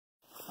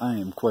I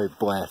am quite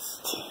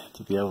blessed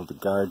to be able to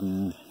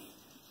garden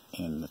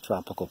in the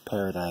tropical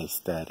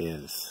paradise that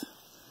is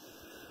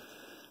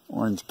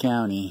Orange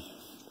County,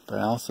 but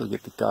I also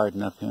get to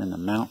garden up here in the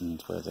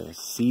mountains where there's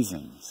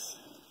seasons.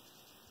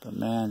 But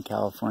man,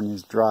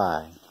 California's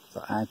dry,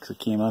 so I actually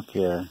came up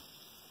here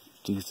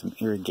to do some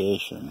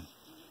irrigation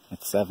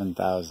at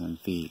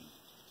 7,000 feet.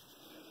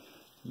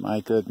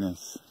 My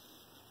goodness,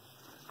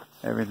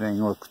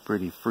 everything looks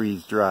pretty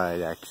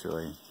freeze-dried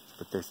actually,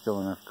 but there's still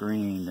enough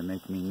green to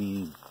make me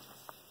need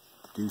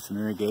to do some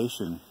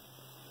irrigation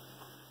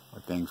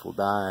or things will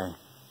die,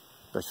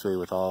 especially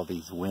with all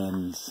these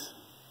winds.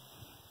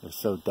 They're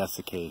so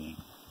desiccating,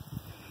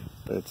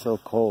 but it's so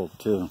cold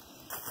too.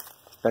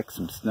 Expect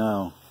some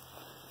snow.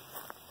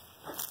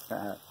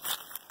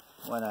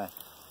 When I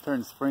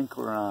turned the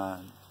sprinkler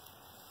on,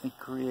 it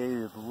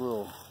created a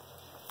little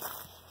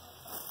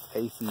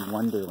AC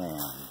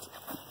wonderland.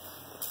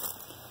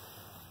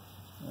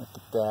 Look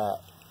at that.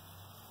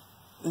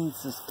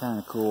 It's just kind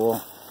of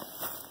cool.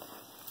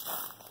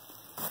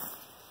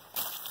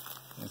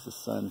 As the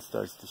sun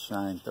starts to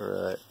shine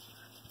through it.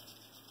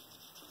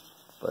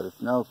 But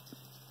it's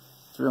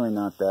really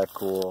not that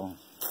cool.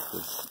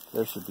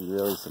 There should be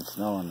really some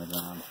snow on the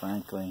ground,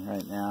 frankly,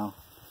 right now.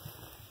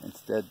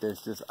 Instead,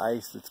 there's just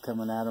ice that's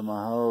coming out of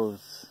my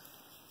hose.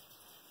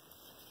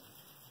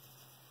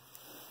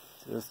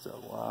 Just a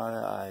lot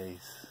of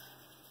ice.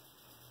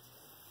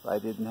 If I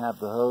didn't have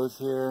the hose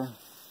here,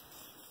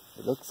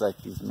 it looks like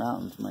these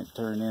mountains might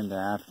turn into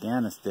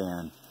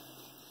Afghanistan.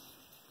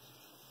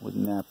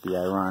 Wouldn't that be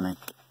ironic?